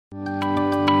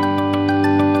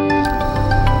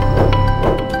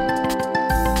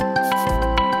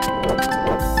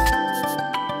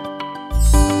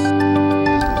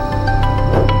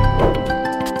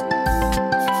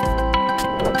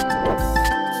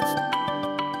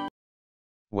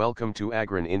Welcome to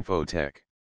Agron Infotech.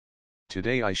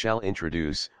 Today I shall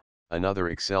introduce another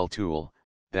Excel tool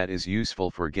that is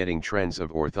useful for getting trends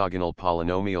of orthogonal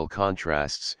polynomial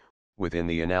contrasts within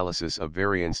the analysis of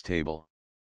variance table.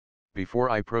 Before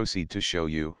I proceed to show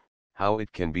you how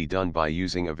it can be done by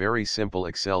using a very simple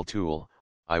Excel tool,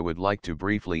 I would like to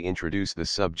briefly introduce the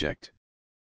subject.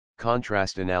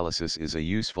 Contrast analysis is a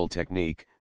useful technique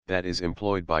that is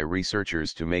employed by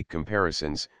researchers to make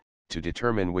comparisons to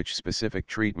determine which specific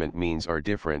treatment means are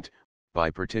different, by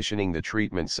partitioning the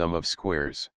treatment sum of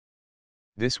squares.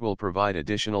 This will provide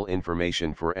additional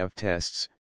information for f-tests,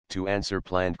 to answer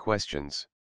planned questions.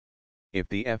 If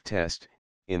the f-test,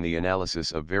 in the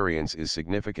analysis of variance is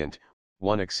significant,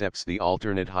 one accepts the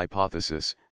alternate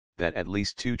hypothesis, that at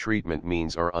least two treatment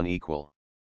means are unequal.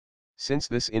 Since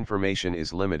this information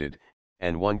is limited,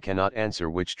 and one cannot answer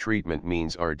which treatment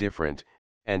means are different,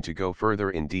 and to go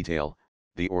further in detail,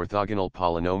 the orthogonal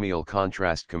polynomial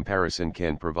contrast comparison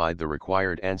can provide the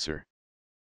required answer.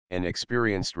 An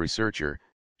experienced researcher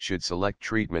should select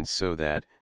treatments so that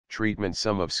treatment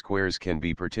sum of squares can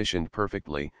be partitioned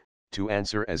perfectly to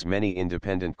answer as many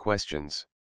independent questions.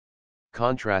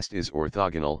 Contrast is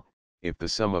orthogonal if the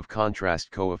sum of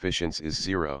contrast coefficients is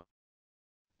 0.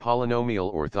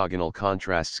 Polynomial orthogonal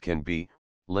contrasts can be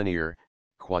linear,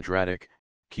 quadratic,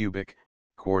 cubic,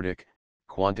 quartic,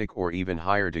 quantic, or even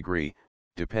higher degree,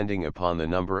 depending upon the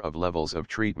number of levels of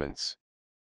treatments.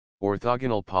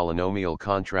 Orthogonal polynomial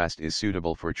contrast is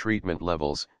suitable for treatment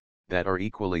levels that are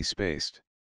equally spaced.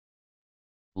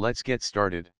 Let's get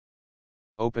started.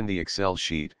 Open the Excel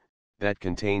sheet that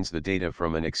contains the data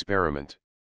from an experiment.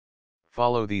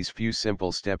 Follow these few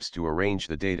simple steps to arrange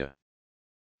the data.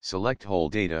 Select whole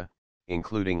data,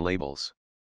 including labels.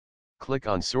 Click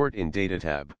on Sort in Data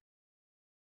tab.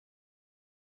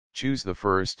 Choose the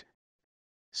first,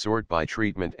 sort by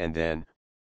treatment and then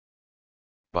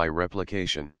by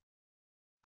replication.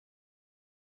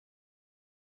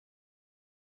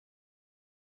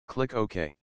 Click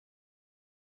OK.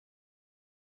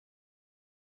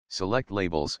 Select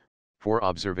labels for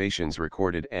observations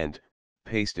recorded and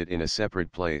paste it in a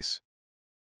separate place.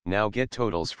 Now get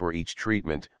totals for each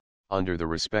treatment under the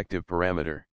respective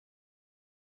parameter.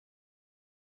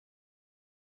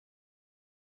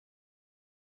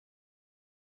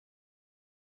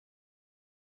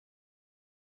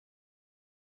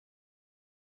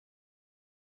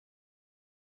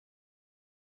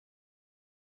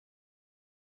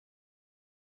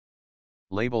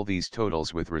 Label these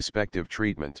totals with respective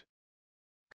treatment.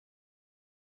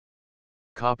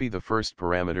 Copy the first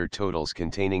parameter totals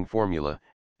containing formula,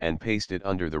 and paste it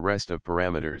under the rest of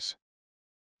parameters.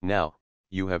 Now,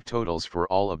 you have totals for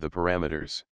all of the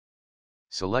parameters.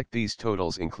 Select these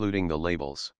totals including the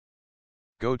labels.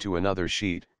 Go to another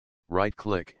sheet,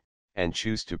 right-click, and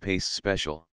choose to paste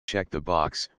special. Check the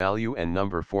box Value and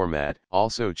Number Format.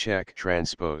 Also check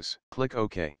Transpose. Click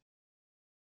OK.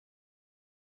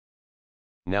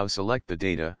 Now select the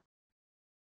data.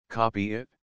 Copy it.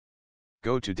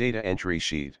 Go to Data Entry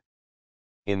Sheet.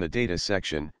 In the Data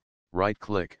section,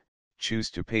 right-click, choose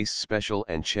to paste special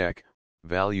and check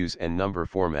Values and Number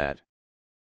Format.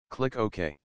 Click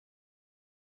OK.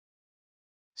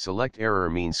 Select error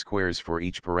mean squares for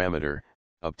each parameter,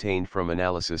 obtained from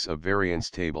analysis of variance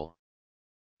table.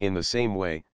 In the same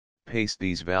way, paste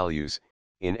these values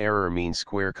in error mean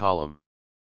square column.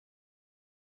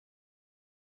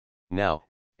 Now,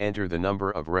 enter the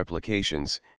number of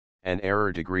replications and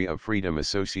error degree of freedom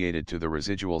associated to the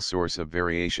residual source of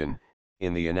variation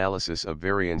in the analysis of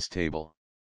variance table.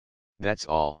 That's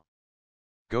all.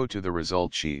 Go to the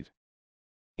result sheet.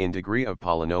 In degree of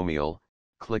polynomial,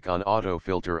 click on auto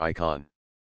filter icon.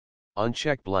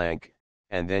 Uncheck blank,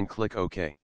 and then click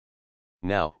OK.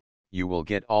 Now, you will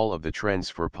get all of the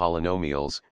trends for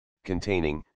polynomials,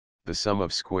 containing the sum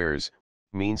of squares,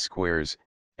 mean squares,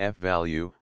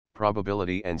 f-value,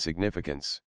 probability and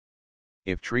significance.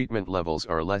 If treatment levels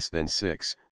are less than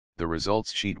 6, the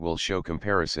results sheet will show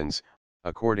comparisons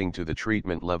according to the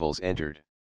treatment levels entered.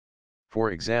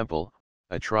 For example,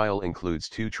 a trial includes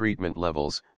 2 treatment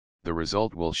levels, the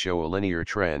result will show a linear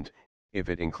trend. If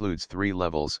it includes 3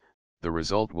 levels, the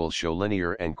result will show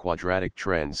linear and quadratic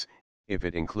trends. If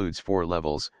it includes 4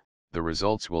 levels, the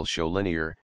results will show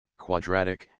linear,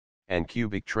 quadratic, and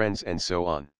cubic trends, and so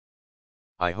on.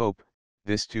 I hope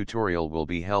this tutorial will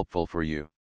be helpful for you.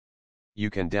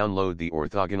 You can download the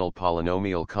Orthogonal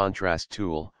Polynomial Contrast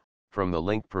tool from the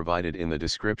link provided in the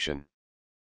description.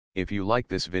 If you like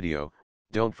this video,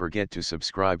 don't forget to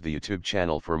subscribe the YouTube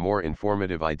channel for more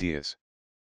informative ideas.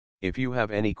 If you have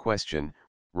any question,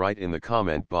 write in the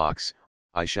comment box.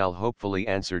 I shall hopefully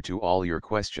answer to all your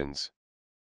questions.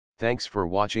 Thanks for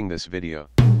watching this video.